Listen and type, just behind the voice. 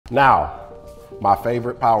Now, my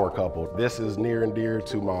favorite power couple. This is near and dear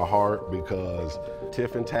to my heart because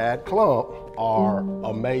Tiff and Tad Klump are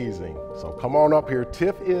amazing. So come on up here.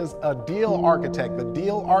 Tiff is a deal architect, the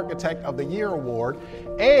Deal Architect of the Year award,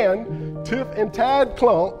 and Tiff and Tad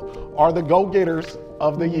Klump are the Go-Getters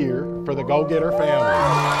of the Year for the GoGetter Family.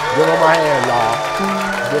 Give them a hand,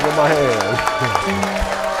 y'all. Give them a hand.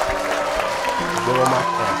 Give them a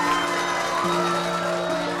hand.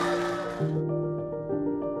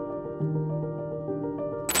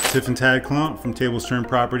 Tiff and Tad Klump from Tables Turn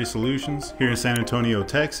Property Solutions here in San Antonio,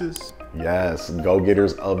 Texas. Yes,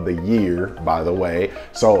 Go-Getters of the Year, by the way.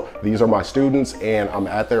 So these are my students and I'm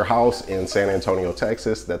at their house in San Antonio,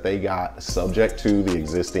 Texas that they got subject to the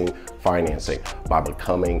existing financing by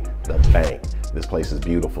becoming the bank. This place is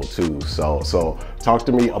beautiful too. So talk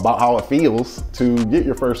to me about how it feels to get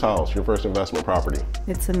your first house, your first investment property.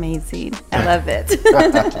 It's amazing. I love it.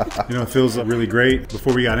 You know, it feels really great.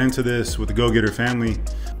 Before we got into this with the Go-Getter Family,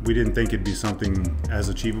 we didn't think it'd be something as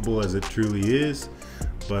achievable as it truly is.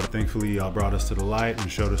 But thankfully, y'all brought us to the light and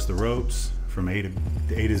showed us the ropes from A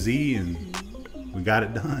to Z, and we got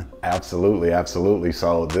it done. Absolutely, absolutely.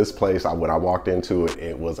 So this place, when I walked into it,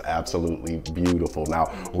 it was absolutely beautiful.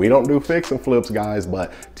 Now, we don't do fix and flips, guys,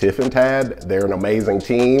 but Tiff and Tad, they're an amazing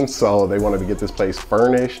team. So they wanted to get this place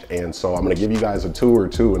furnished. And so I'm gonna give you guys a tour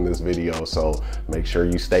too in this video. So make sure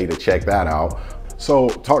you stay to check that out. So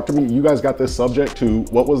talk to me, you guys got this subject to,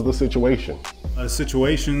 what was the situation? A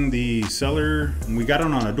situation, the seller, we got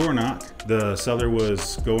on a door knock. The seller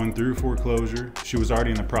was going through foreclosure. She was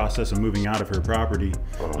already in the process of moving out of her property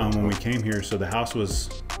when we came here. So the house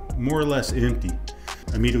was more or less empty.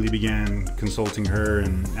 Immediately began consulting her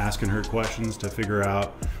and asking her questions to figure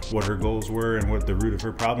out what her goals were and what the root of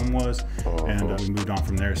her problem was. And we moved on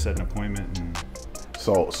from there, set an appointment. And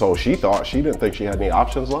So she didn't think she had any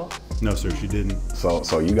options left? No, sir, she didn't. So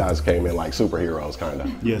you guys came in like superheroes, kind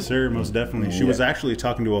of. Yes, sir, most definitely. She was actually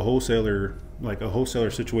talking to a wholesaler, like a wholesaler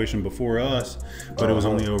situation before us, but it was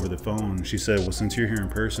only over the phone. She said, well, since you're here in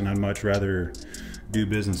person, I'd much rather do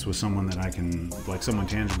business with someone that I can, like someone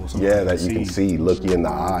tangible. Someone that you can see, look you in the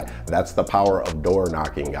eye. That's the power of door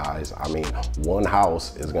knocking, guys. I mean, one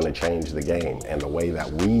house is gonna change the game. And the way that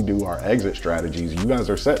we do our exit strategies, you guys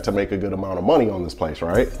are set to make a good amount of money on this place,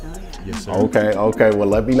 right? Oh, yeah. Yes, sir. Okay, well,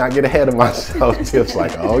 let me not get ahead of myself. Tiff's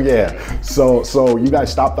like, oh yeah. So you guys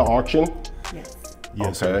stopped the auction? Yes.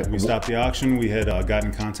 Yes, okay. sir. We stopped the auction. We had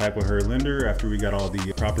gotten in contact with her lender after we got all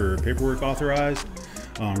the proper paperwork authorized.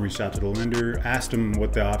 Reached out to the lender, asked them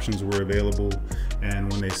what the options were available, and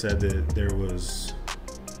when they said that there was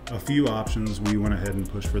a few options, we went ahead and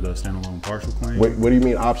pushed for the standalone partial claim. What do you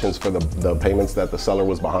mean options? For the payments that the seller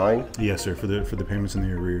was behind? Yes, sir, for the payments in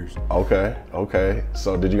the arrears. Okay.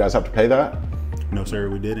 So did you guys have to pay that? No, sir,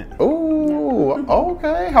 we didn't. Ooh,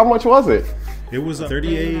 okay. How much was it? It was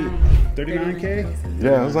 39K.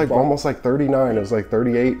 Yeah, it was like almost like 39. It was like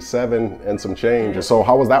 38.7 and some change. So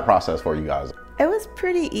how was that process for you guys? It was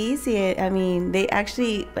pretty easy. I mean, they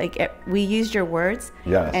actually, we used your words.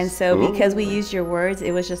 Yes. And so because we used your words,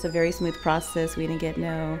 it was just a very smooth process. We didn't get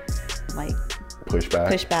no,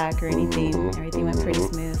 pushback or anything. Everything went pretty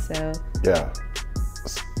smooth, so. Yeah.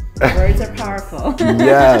 Words are powerful.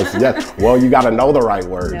 Yes. Well, you got to know the right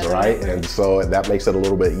words, right? And so that makes it a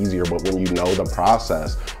little bit easier. But when you know the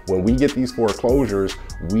process, when we get these foreclosures,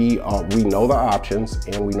 we know the options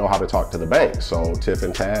and we know how to talk to the bank. So Tiff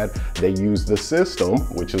and Tad, they use the system,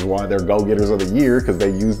 which is why they're Go-Getters of the Year, because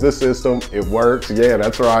they use the system. It works. Yeah,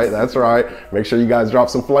 that's right. Make sure you guys drop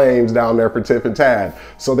some flames down there for Tiff and Tad.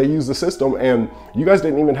 So they use the system, and you guys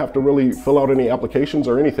didn't even have to really fill out any applications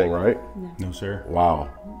or anything, right? No, sir. Wow.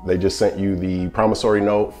 They just sent you the promissory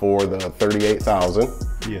note for the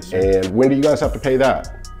 $38,000. Yes, sir. And when do you guys have to pay that?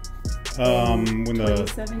 About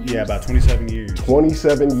 27 years.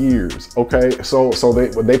 27 years. Okay. So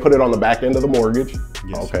they put it on the back end of the mortgage.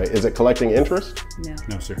 Yes. Okay. Is it collecting interest?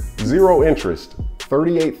 No, sir. Zero interest.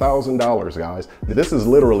 $38,000, guys. This is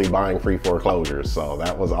literally buying free foreclosures. So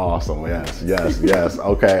that was awesome. Yes.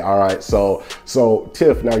 Okay. All right. So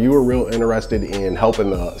Tiff, now you were real interested in helping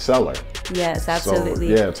the seller. Yes,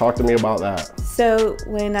 absolutely. So, yeah, talk to me about that. So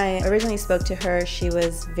when I originally spoke to her, she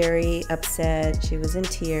was very upset. She was in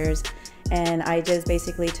tears. And I just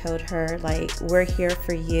basically told her, like, we're here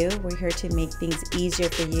for you. We're here to make things easier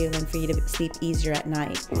for you and for you to sleep easier at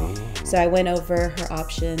night. So I went over her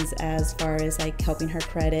options as far as like helping her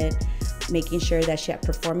credit, making sure that she had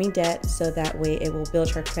performing debt, so that way it will build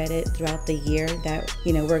her credit throughout the year that,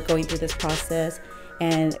 we're going through this process.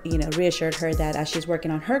 and reassured her that as she's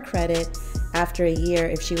working on her credit, after a year,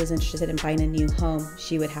 if she was interested in buying a new home,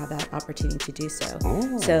 she would have that opportunity to do so.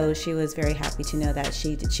 Oh. So she was very happy to know that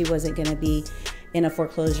she wasn't going to be in a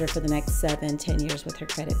foreclosure for the next 7-10 years with her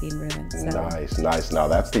credit being ruined. So. Nice. Now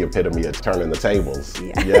that's the epitome of turning the tables.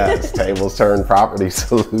 Yeah. Yes, tables turn property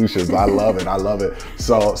solutions. I love it.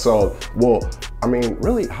 So, well, I mean,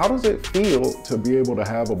 really, how does it feel to be able to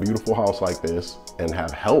have a beautiful house like this and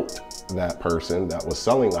have helped that person that was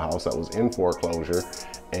selling the house that was in foreclosure,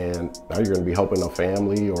 and now you're going to be helping a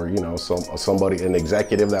family or somebody, an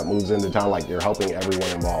executive that moves into town, like you're helping everyone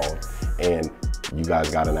involved, and you guys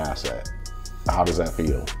got an asset. How does that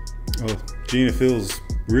feel? Well, Gene, it feels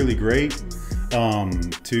really great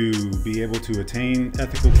to be able to attain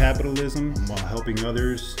ethical capitalism while helping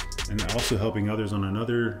others, and also helping others on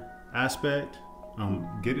another aspect,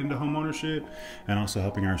 get into homeownership, and also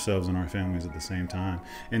helping ourselves and our families at the same time.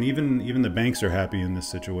 And even the banks are happy in this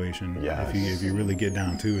situation. Yes. If you really get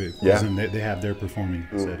down to it, yeah. They have their performing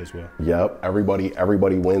set as well. Yep,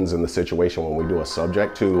 everybody wins in the situation when we do a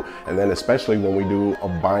subject to, and then especially when we do a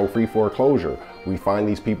buying free foreclosure. We find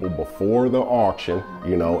these people before the auction,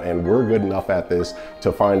 and we're good enough at this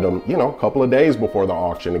to find them, a couple of days before the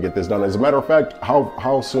auction to get this done. As a matter of fact,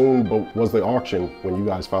 how soon was the auction when you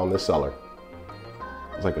guys found this seller?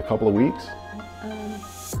 It was like a couple of weeks?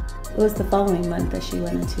 It was the following month that she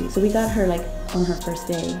went into. So we got her like on her first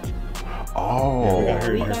day. Oh,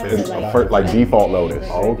 yeah, we got her like default notice.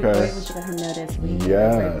 Okay. When she got her notice, we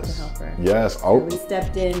Yes. were able to help her. Yes. So Oh. we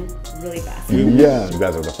stepped in really fast. Yeah. You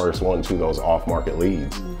guys are the first one to those off-market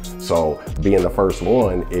leads. So being the first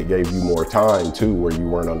one, it gave you more time too, where you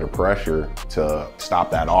weren't under pressure to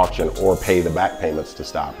stop that auction or pay the back payments to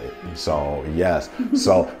stop it. So yes.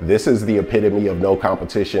 So this is the epitome of no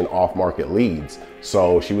competition off-market leads.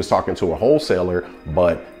 So she was talking to a wholesaler,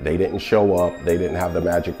 but they didn't show up. They didn't have the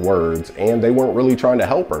magic words, and they weren't really trying to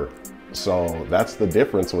help her. So that's the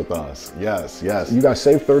difference with us. Yes. You guys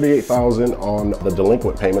saved $38,000 on the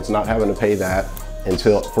delinquent payments, not having to pay that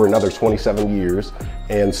for another 27 years.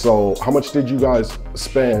 And so how much did you guys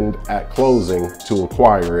spend at closing to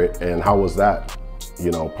acquire it, and how was that,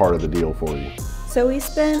 part of the deal for you? So we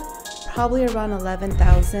spent probably around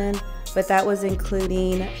 $11,000, but that was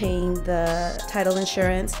including paying the title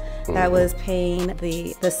insurance, that was paying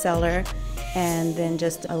the seller, and then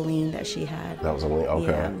just a lien that she had. That was a lien,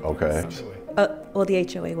 okay, Yeah. okay. Well, the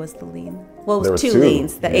HOA was the lien. Well, There was two two.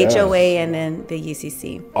 liens, the Yes. HOA and then the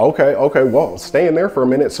UCC. Okay, well, stay in there for a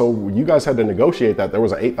minute. So you guys had to negotiate that. There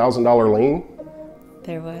was an $8,000 lien?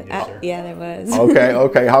 There was, Yes, sir. yeah, there was.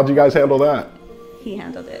 Okay, how'd you guys handle that? He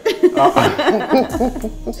handled it.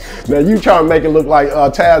 Now you trying to make it look like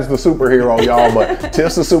Tad's the superhero, y'all, but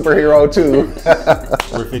Tiff's the superhero too.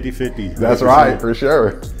 We're 50-50. That's right, for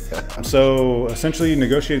sure. So essentially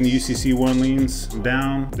negotiating the UCC1 liens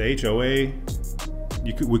down, the HOA,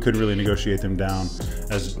 we couldn't really negotiate them down.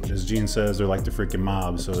 As Gene says, they're like the freaking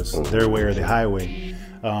mob, so it's their way or the highway.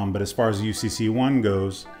 But as far as the UCC1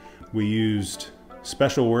 goes, we used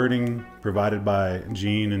special wording provided by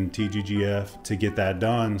Gene and TGGF to get that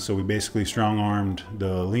done. So we basically strong-armed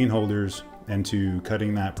the lien holders into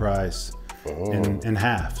cutting that price in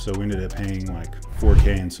half. So we ended up paying like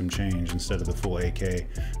 $4K and some change instead of the full $8K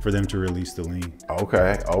for them to release the lien.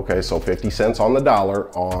 Okay, so 50 cents on the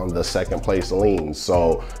dollar on the second place lien.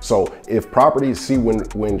 So if properties see,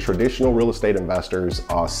 when traditional real estate investors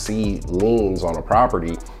see liens on a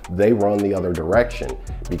property, they run the other direction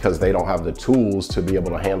because they don't have the tools to be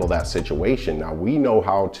able to handle that situation. Now we know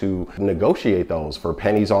how to negotiate those for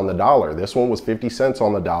pennies on the dollar. This one was 50 cents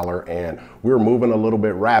on the dollar, and we're moving a little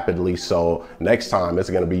bit rapidly. So next time it's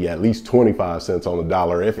gonna be at least 25 cents on the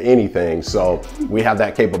dollar, if anything. So we have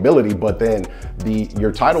that capability, but then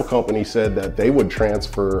your title company said that they would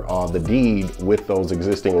transfer the deed with those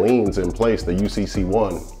existing liens in place, the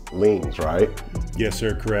UCC1 liens, right? Yes,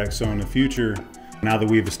 sir, correct. So in the future, now that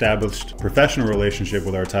we've established a professional relationship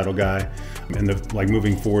with our title guy, and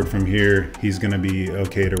moving forward from here, he's going to be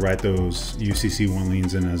okay to write those UCC1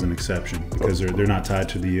 liens in as an exception because they're not tied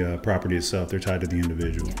to the property itself, they're tied to the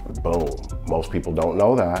individual. Boom. Most people don't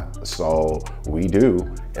know that, so we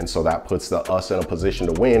do. And so that puts us in a position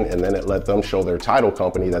to win, and then it let them show their title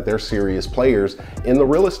company that they're serious players in the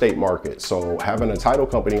real estate market. So having a title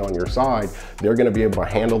company on your side, they're going to be able to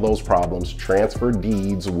handle those problems, transfer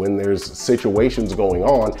deeds when there's situations going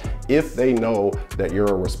on, if they know that you're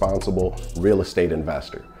a responsible real estate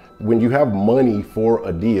investor. when you have money for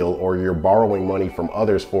a deal or you're borrowing money from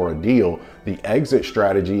others for a deal, the exit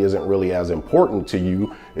strategy isn't really as important to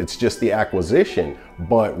you. It's just the acquisition.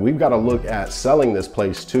 But we've got to look at selling this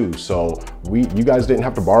place too. So you guys didn't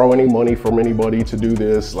have to borrow any money from anybody to do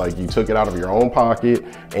this. Like, you took it out of your own pocket,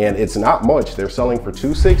 and it's not much. They're selling for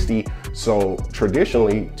 $260,000. So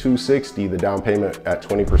traditionally, $260,000, the down payment at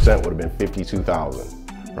 20% would have been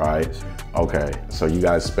 $52,000, right? Okay, so you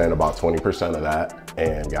guys spent about 20% of that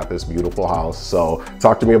and got this beautiful house. So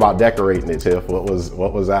talk to me about decorating it, Tiff. What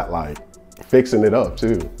was that like? Fixing it up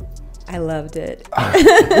too. I loved it.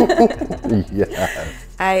 Yeah.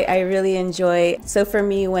 I really enjoy. So for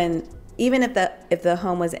me, even if the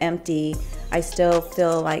home was empty, I still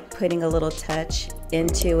feel like putting a little touch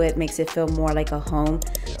into it makes it feel more like a home.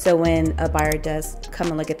 Yeah. So when a buyer does come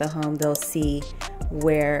and look at the home, they'll see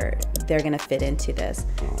where they're gonna fit into this.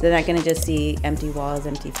 So they're not gonna just see empty walls,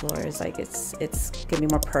 empty floors. Like, it's gonna be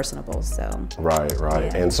more personable. So right.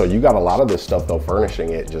 Yeah. And so you got a lot of this stuff though,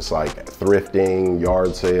 furnishing it, just like thrifting,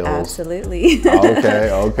 yard sales. Absolutely.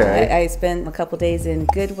 Okay. I spent a couple days in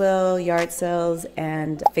Goodwill, yard sales,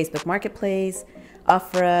 and Facebook Marketplace,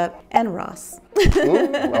 OfferUp, and Ross.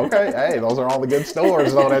 Okay, hey, those are all the good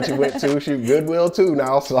stores though that you went to. Shoot, Goodwill too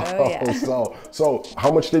now. So, yeah. so how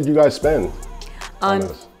much did you guys spend on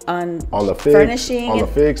the furnishing, on the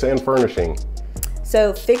fix and furnishing?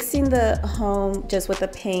 So fixing the home just with the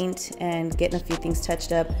paint and getting a few things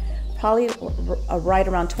touched up, probably right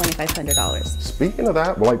around $2,500. Speaking of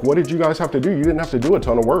that, like, what did you guys have to do? You didn't have to do a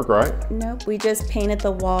ton of work, right? Nope, we just painted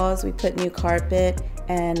the walls, we put new carpet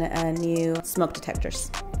and new smoke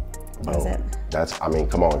detectors. That was it. I mean,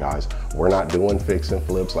 come on guys. We're not doing fix and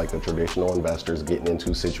flips like the traditional investors, getting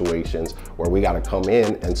into situations where we got to come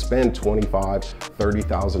in and spend $25,000,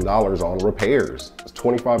 $30,000 on repairs. It's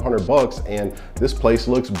 $2,500 and this place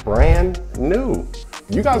looks brand new.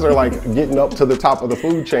 You guys are like getting up to the top of the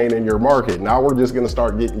food chain in your market. Now we're just gonna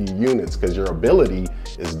start getting you units because your ability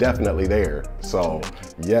is definitely there. So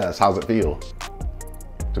yes, how's it feel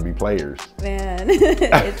to be players? Man,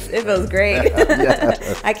 it feels great.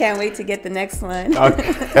 Yes. I can't wait to get the next one.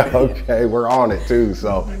 Okay, we're on it too.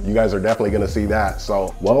 So you guys are definitely gonna see that.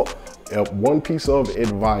 So, well, one piece of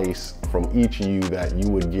advice from each of you that you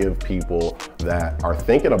would give people that are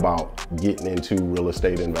thinking about getting into real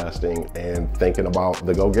estate investing and thinking about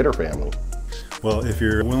the GoGetter family. Well, if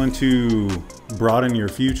you're willing to broaden your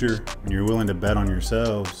future and you're willing to bet on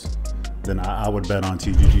yourselves, then I would bet on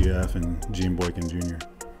TGGF and Gene Boykin Jr.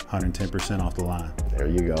 110% off the line. There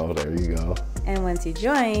you go, there you go. And once you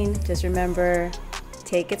join, just remember,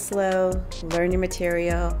 take it slow, learn your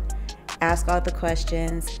material, ask all the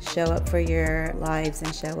questions, show up for your lives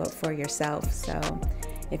and show up for yourself. So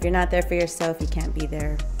if you're not there for yourself, you can't be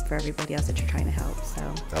there for everybody else that you're trying to help.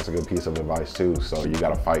 So that's a good piece of advice too. So you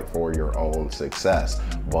got to fight for your own success.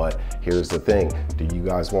 But here's the thing, do you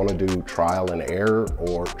guys want to do trial and error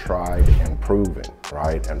or tried and proven,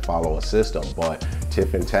 right? And follow a system. But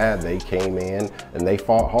Tiff and Tad, they came in and they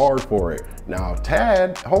fought hard for it. Now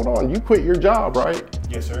Tad, hold on, you quit your job, right?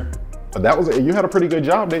 Yes, sir. You had a pretty good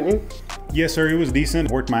job, didn't you? Yes, sir. It was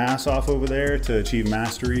decent. Worked my ass off over there to achieve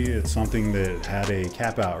mastery. It's something that had a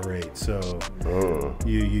cap out rate. So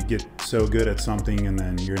you get so good at something and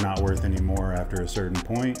then you're not worth any more after a certain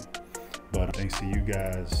point. But thanks to you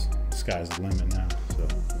guys, the sky's the limit now. So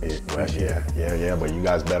yeah. But you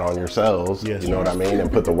guys bet on yourselves. Yes, you know what I mean?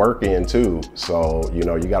 And put the work in too. So, you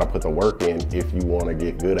know, you got to put the work in if you want to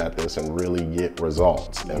get good at this and really get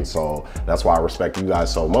results. And so that's why I respect you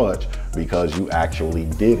guys so much, because you actually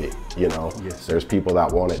did it. You know, there's people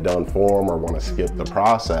that want it done for them or want to skip the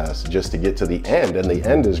process just to get to the end. And the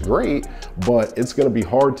end is great, but it's going to be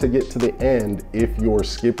hard to get to the end if you're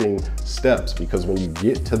skipping steps, because when you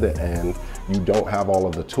get to the end, you don't have all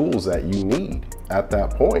of the tools that you need at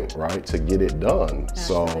that point, right, to get it done.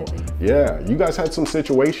 Absolutely. So yeah, you guys had some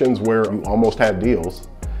situations where you almost had deals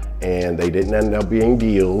and they didn't end up being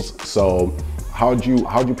deals. So how'd you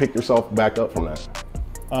pick yourself back up from that?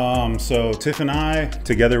 So Tiff and I,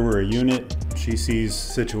 together we're a unit. She sees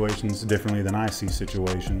situations differently than I see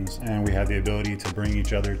situations, and we have the ability to bring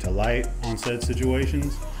each other to light on said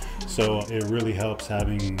situations. So it really helps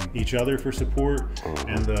having each other for support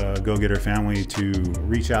and the GoGetter family to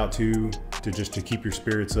reach out to keep your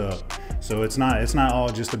spirits up. So it's not all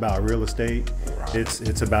just about real estate.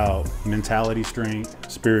 It's about mentality strength,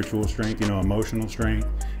 spiritual strength, you know, emotional strength,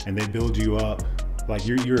 and they build you up like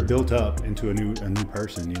you're built up into a new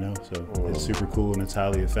person, you know. So it's super cool and it's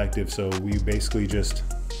highly effective. So we basically just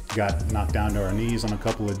got knocked down to our knees on a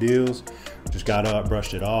couple of deals, just got up,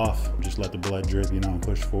 brushed it off, just let the blood drip, you know, and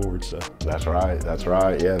push forward. So that's right, that's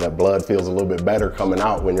right. Yeah, that blood feels a little bit better coming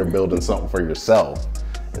out when you're building something for yourself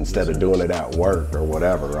instead of doing it at work or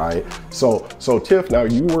whatever, right? So Tiff, now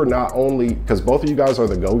you were not only, because both of you guys are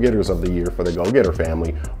the go-getters of the year for the GoGetter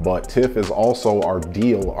family, but Tiff is also our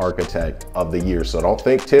deal architect of the year. So don't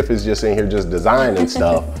think Tiff is just in here just designing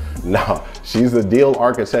stuff. No, she's the deal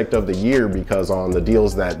architect of the year, because on the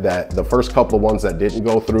deals that the first couple of ones that didn't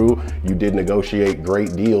go through, you did negotiate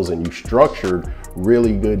great deals and you structured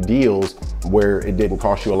really good deals where it didn't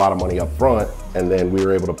cost you a lot of money up front, and then we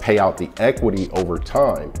were able to pay out the equity over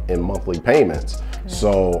time in monthly payments.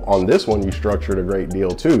 So on this one, you structured a great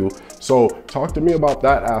deal too. So talk to me about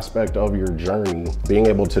that aspect of your journey, being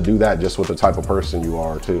able to do that just with the type of person you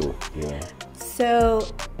are too. Yeah. So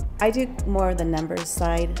I do more of the numbers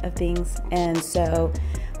side of things, and so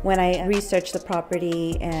when I researched the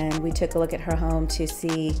property and we took a look at her home to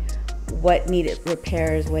see what needed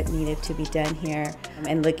repairs, what needed to be done here,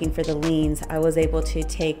 and looking for the liens, I was able to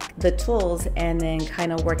take the tools and then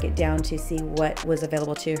kind of work it down to see what was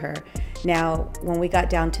available to her. Now, when we got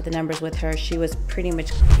down to the numbers with her, she was pretty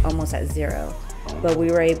much almost at zero, but we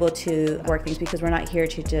were able to work things because we're not here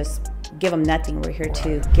to just give them nothing. We're here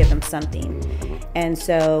to give them something. And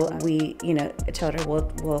so we, you know, told her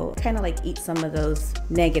we'll kind of like eat some of those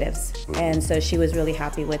negatives. And so she was really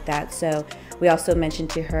happy with that. So we also mentioned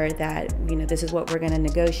to her that, you know, this is what we're going to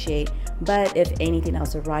negotiate, but if anything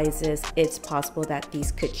else arises, it's possible that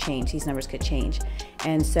these could change, these numbers could change.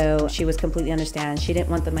 And so she was completely understand. She didn't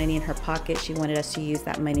want the money in her pocket. She wanted us to use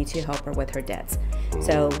that money to help her with her debts.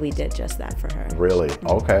 So we did just that for her. Really?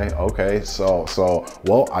 Okay. So,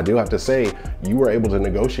 well, I do have to say, you were able to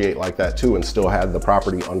negotiate like that too and still had the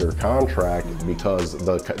property under contract because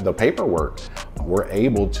the paperwork, we're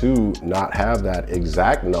able to not have that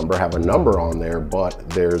exact number, have a number on there, but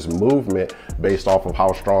there's movement based off of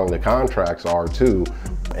how strong the contracts are too.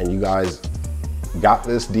 And you guys got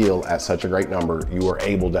this deal at such a great number, you were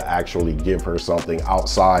able to actually give her something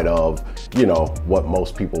outside of, you know, what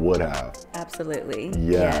most people would have. Absolutely.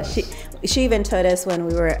 Yes. Yeah. She even told us when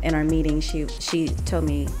we were in our meeting, she told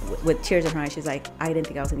me with tears in her eyes, she's like, I didn't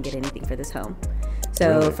think I was gonna get anything for this home.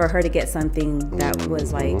 So really? For her to get something that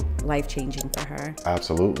was like life-changing for her.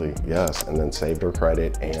 Absolutely, yes. And then saved her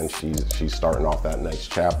credit, and she's starting off that next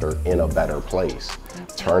chapter in a better place.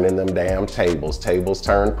 Turning them damn tables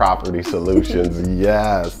turn property solutions.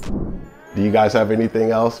 Yes. Do you guys have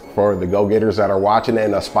anything else for the go-getters that are watching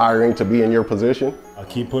and aspiring to be in your position?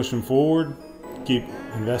 Keep pushing forward, keep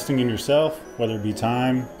investing in yourself, whether it be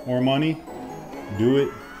time or money. Do it,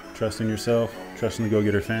 trust in yourself, trust in the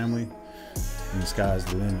GoGetter family, and the sky's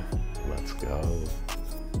the limit. Let's go.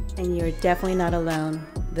 And you're definitely not alone.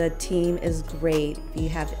 The team is great. If you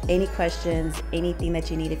have any questions, anything that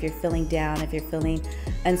you need, if you're feeling down, if you're feeling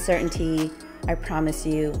uncertainty, I promise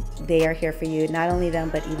you, they are here for you. Not only them,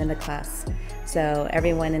 but even the class. So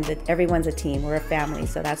everyone's a team. We're a family.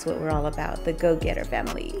 So that's what we're all about, the GoGetter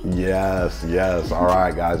family. Yes. All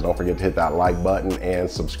right, guys, don't forget to hit that like button and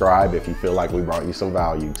subscribe if you feel like we brought you some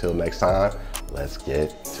value. Till next time, let's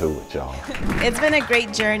get to it, y'all. It's been a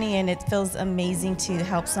great journey, and it feels amazing to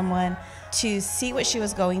help someone, to see what she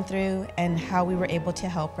was going through and how we were able to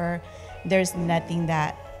help her. There's nothing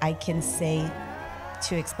that I can say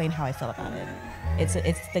to explain how I feel about it. It's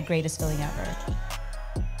the greatest feeling ever.